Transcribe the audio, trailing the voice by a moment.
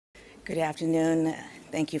Good afternoon.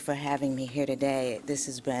 Thank you for having me here today. This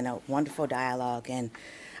has been a wonderful dialogue, and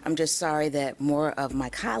I'm just sorry that more of my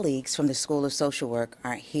colleagues from the School of Social Work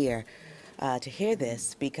aren't here to hear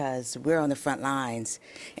this, because we're on the front lines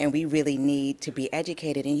and we really need to be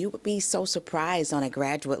educated. And you would be so surprised on a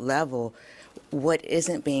graduate level what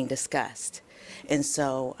isn't being discussed. And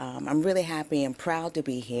so I'm really happy and proud to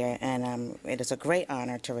be here, and it is a great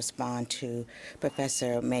honor to respond to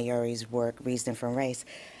Professor Mayeri's work, Reasoning from Race.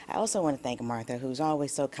 I also want to thank Martha, who's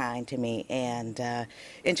always so kind to me and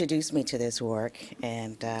introduced me to this work,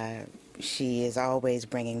 and she is always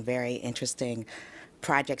bringing very interesting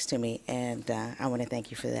projects to me, and I want to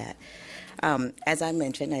thank you for that. As I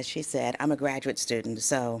mentioned, as she said, I'm a graduate student,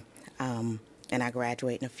 so and I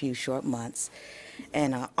graduate in a few short months.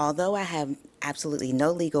 And although I have absolutely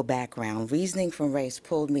no legal background, Reasoning from Race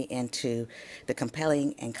pulled me into the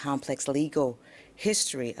compelling and complex legal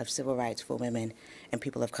history of civil rights for women and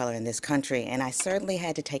people of color in this country. And I certainly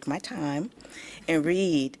had to take my time and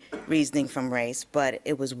read Reasoning from Race, but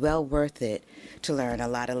it was well worth it to learn a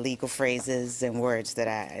lot of legal phrases and words that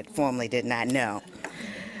I formerly did not know.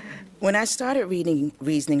 When I started reading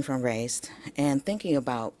Reasoning from Race and thinking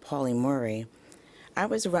about Pauli Murray, I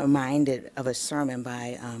was reminded of a sermon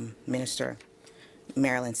by Minister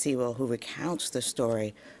Marilyn Sewell, who recounts the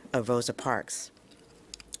story of Rosa Parks.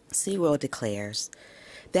 Sewell declares,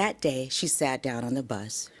 that day she sat down on the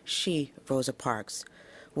bus. She, Rosa Parks,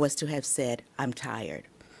 was to have said, "I'm tired."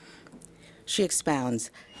 She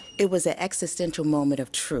expounds, it was an existential moment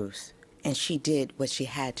of truth, and she did what she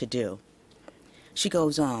had to do. She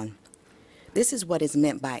goes on, this is what is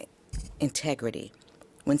meant by integrity.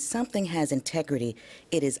 When something has integrity,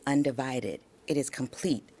 it is undivided, it is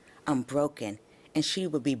complete, unbroken, and she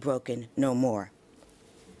would be broken no more.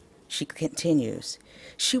 She continues,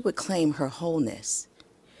 she would claim her wholeness.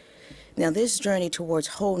 Now, this journey towards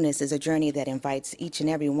wholeness is a journey that invites each and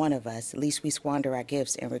every one of us, lest we squander our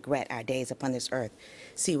gifts and regret our days upon this earth.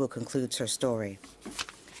 Sewell concludes her story.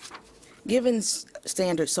 Given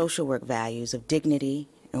standard social work values of dignity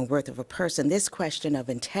and worth of a person, this question of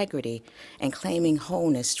integrity and claiming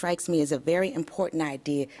wholeness strikes me as a very important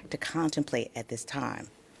idea to contemplate at this time.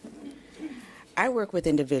 I work with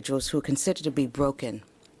individuals who are considered to be broken,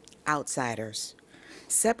 outsiders,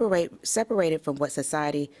 separated from what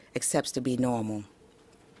society accepts to be normal.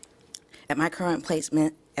 At my current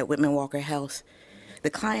placement at Whitman Walker Health, the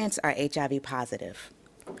clients are HIV positive,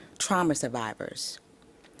 trauma survivors.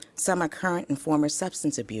 Some are current and former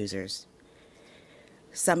substance abusers.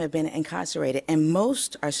 Some have been incarcerated, and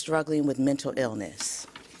most are struggling with mental illness.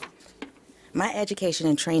 My education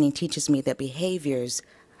and training teaches me that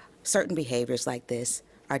certain behaviors like this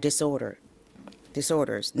are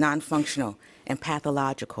disorders, non-functional, and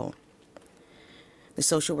pathological. The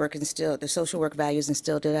social work values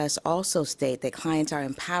instilled in us also state that clients are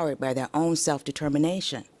empowered by their own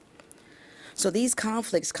self-determination. So these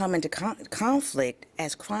conflicts come into conflict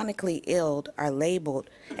as chronically ill are labeled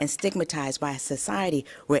and stigmatized by a society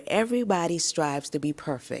where everybody strives to be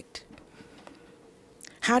perfect.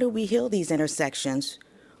 How do we heal these intersections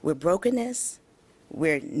where brokenness,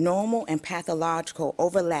 where normal and pathological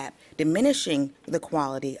overlap, diminishing the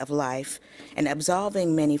quality of life and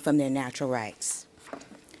absolving many from their natural rights?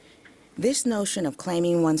 This notion of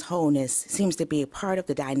claiming one's wholeness seems to be a part of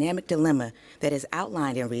the dynamic dilemma that is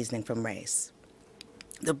outlined in Reasoning from Race.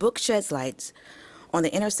 The book sheds light on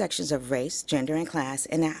the intersections of race, gender, and class,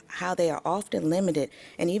 and how they are often limited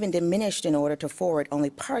and even diminished in order to forward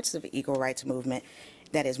only parts of the equal rights movement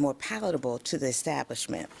that is more palatable to the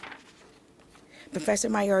establishment. Professor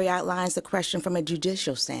Mayeri outlines the question from a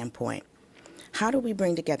judicial standpoint. How do we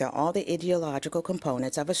bring together all the ideological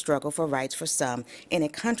components of a struggle for rights for some in a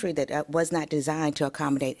country that was not designed to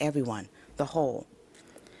accommodate everyone, the whole?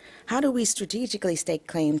 How do we strategically stake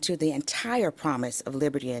claim to the entire promise of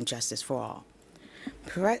liberty and justice for all?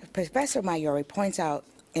 Professor Mayeri points out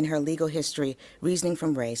in her legal history, Reasoning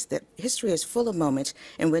from Race, that history is full of moments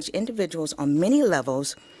in which individuals on many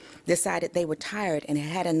levels decided they were tired and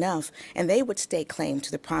had enough, and they would stake claim to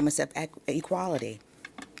the promise of equality.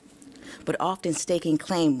 But often staking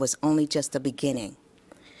claim was only just the beginning.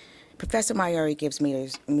 Professor Mayeri gives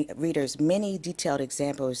readers many detailed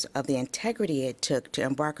examples of the integrity it took to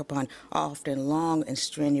embark upon often long and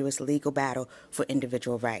strenuous legal battle for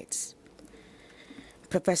individual rights.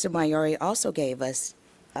 Professor Mayeri also gave us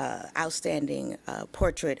outstanding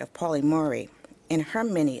portrait of Pauli Murray in her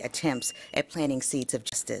many attempts at planting seeds of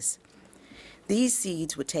justice. These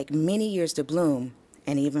seeds would take many years to bloom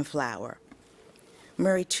and even flower.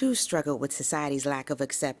 Murray, too, struggled with society's lack of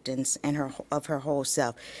acceptance and of her whole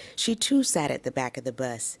self. She, too, sat at the back of the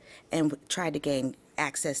bus and tried to gain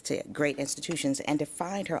access to great institutions and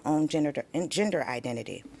defined her own gender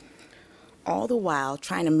identity, all the while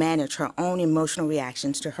trying to manage her own emotional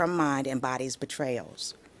reactions to her mind and body's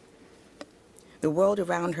betrayals. The world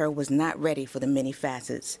around her was not ready for the many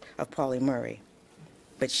facets of Pauli Murray,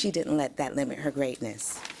 but she didn't let that limit her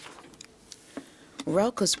greatness.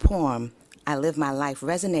 Rilke's poem, I Live My Life,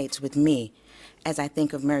 resonates with me as I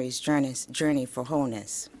think of Murray's journey for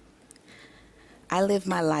wholeness. I live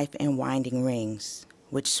my life in winding rings,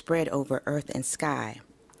 which spread over earth and sky.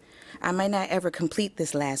 I may not ever complete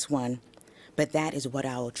this last one, but that is what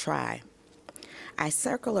I will try. I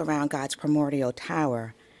circle around God's primordial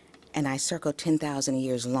tower, and I circle 10,000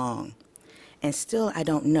 years long, and still I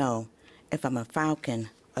don't know if I'm a falcon,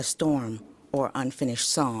 a storm, or unfinished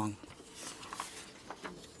song.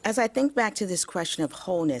 As I think back to this question of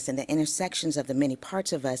wholeness and the intersections of the many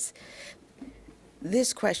parts of us,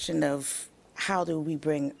 this question of how do we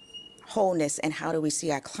bring wholeness and how do we see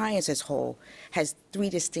our clients as whole has three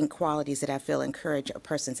distinct qualities that I feel encourage a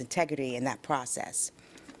person's integrity in that process.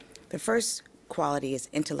 The first quality is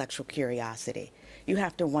intellectual curiosity. You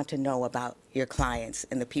have to want to know about your clients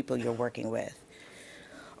and the people you're working with.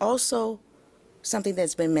 Also, something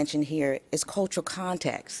that's been mentioned here is cultural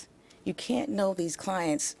context. You can't know these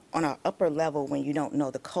clients on an upper level when you don't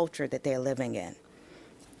know the culture that they're living in.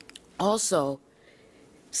 Also,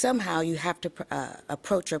 somehow you have to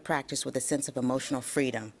approach your practice with a sense of emotional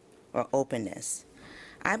freedom or openness.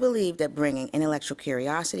 I believe that bringing intellectual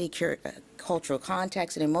curiosity, cultural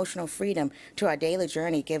context, and emotional freedom to our daily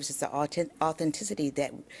journey gives us the authenticity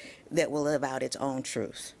that will live out its own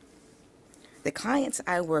truth. The clients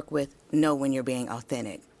I work with know when you're being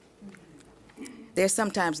authentic. They're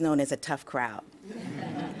sometimes known as a tough crowd.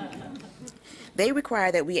 They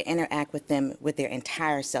require that we interact with them with their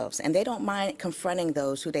entire selves, and they don't mind confronting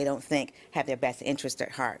those who they don't think have their best interest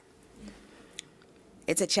at heart.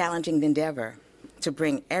 It's a challenging endeavor to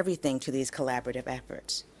bring everything to these collaborative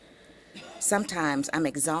efforts. Sometimes I'm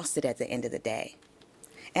exhausted at the end of the day,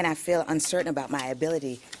 and I feel uncertain about my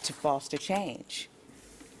ability to foster change.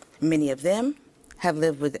 Many of them have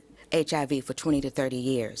lived with HIV for 20 to 30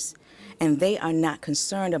 years, and they are not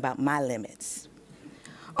concerned about my limits.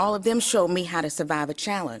 All of them show me how to survive a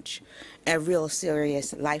challenge, a real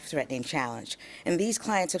serious, life-threatening challenge. And these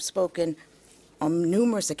clients have spoken on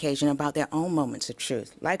numerous occasions about their own moments of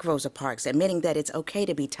truth, like Rosa Parks, admitting that it's okay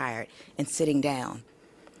to be tired and sitting down.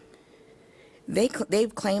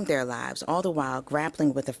 They've claimed their lives, all the while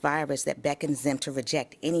grappling with a virus that beckons them to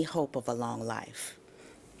reject any hope of a long life.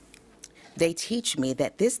 They teach me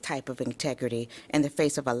that this type of integrity in the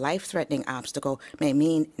face of a life-threatening obstacle may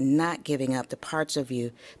mean not giving up the parts of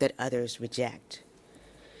you that others reject.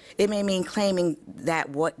 It may mean claiming that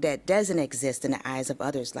what doesn't exist in the eyes of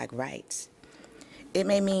others, like rights. It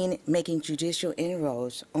may mean making judicial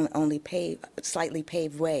inroads on only slightly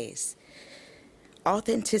paved ways.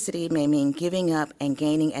 Authenticity may mean giving up and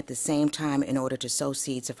gaining at the same time in order to sow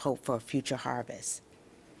seeds of hope for a future harvest.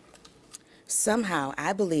 Somehow,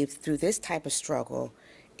 I believe through this type of struggle,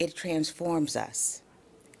 it transforms us,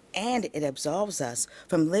 and it absolves us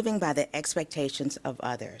from living by the expectations of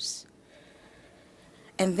others.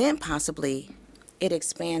 And then possibly, it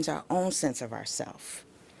expands our own sense of ourself.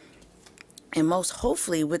 And most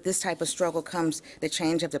hopefully, with this type of struggle comes the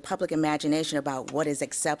change of the public imagination about what is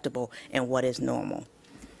acceptable and what is normal.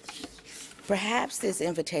 Perhaps this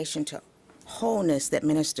invitation to wholeness that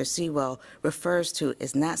Minister Sewell refers to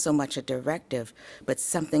is not so much a directive, but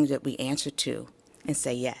something that we answer to and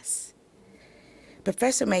say yes.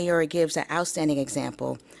 Professor Mayeri gives an outstanding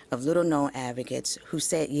example of little-known advocates who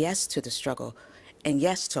said yes to the struggle and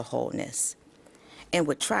yes to wholeness, and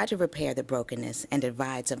would try to repair the brokenness and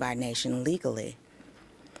divides of our nation legally.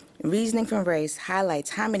 Reasoning from Race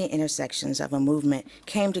highlights how many intersections of a movement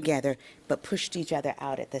came together but pushed each other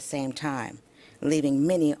out at the same time, leaving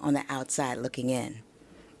many on the outside looking in.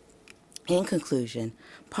 In conclusion,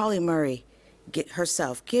 Pauli Murray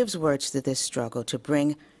herself gives words to this struggle to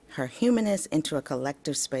bring her humanness into a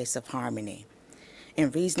collective space of harmony.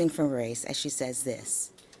 In Reasoning from Race, as she says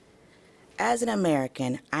this: as an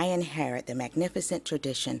American, I inherit the magnificent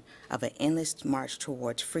tradition of an endless march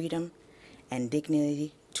towards freedom and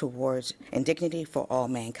dignity for all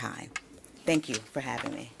mankind. Thank you for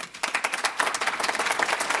having me.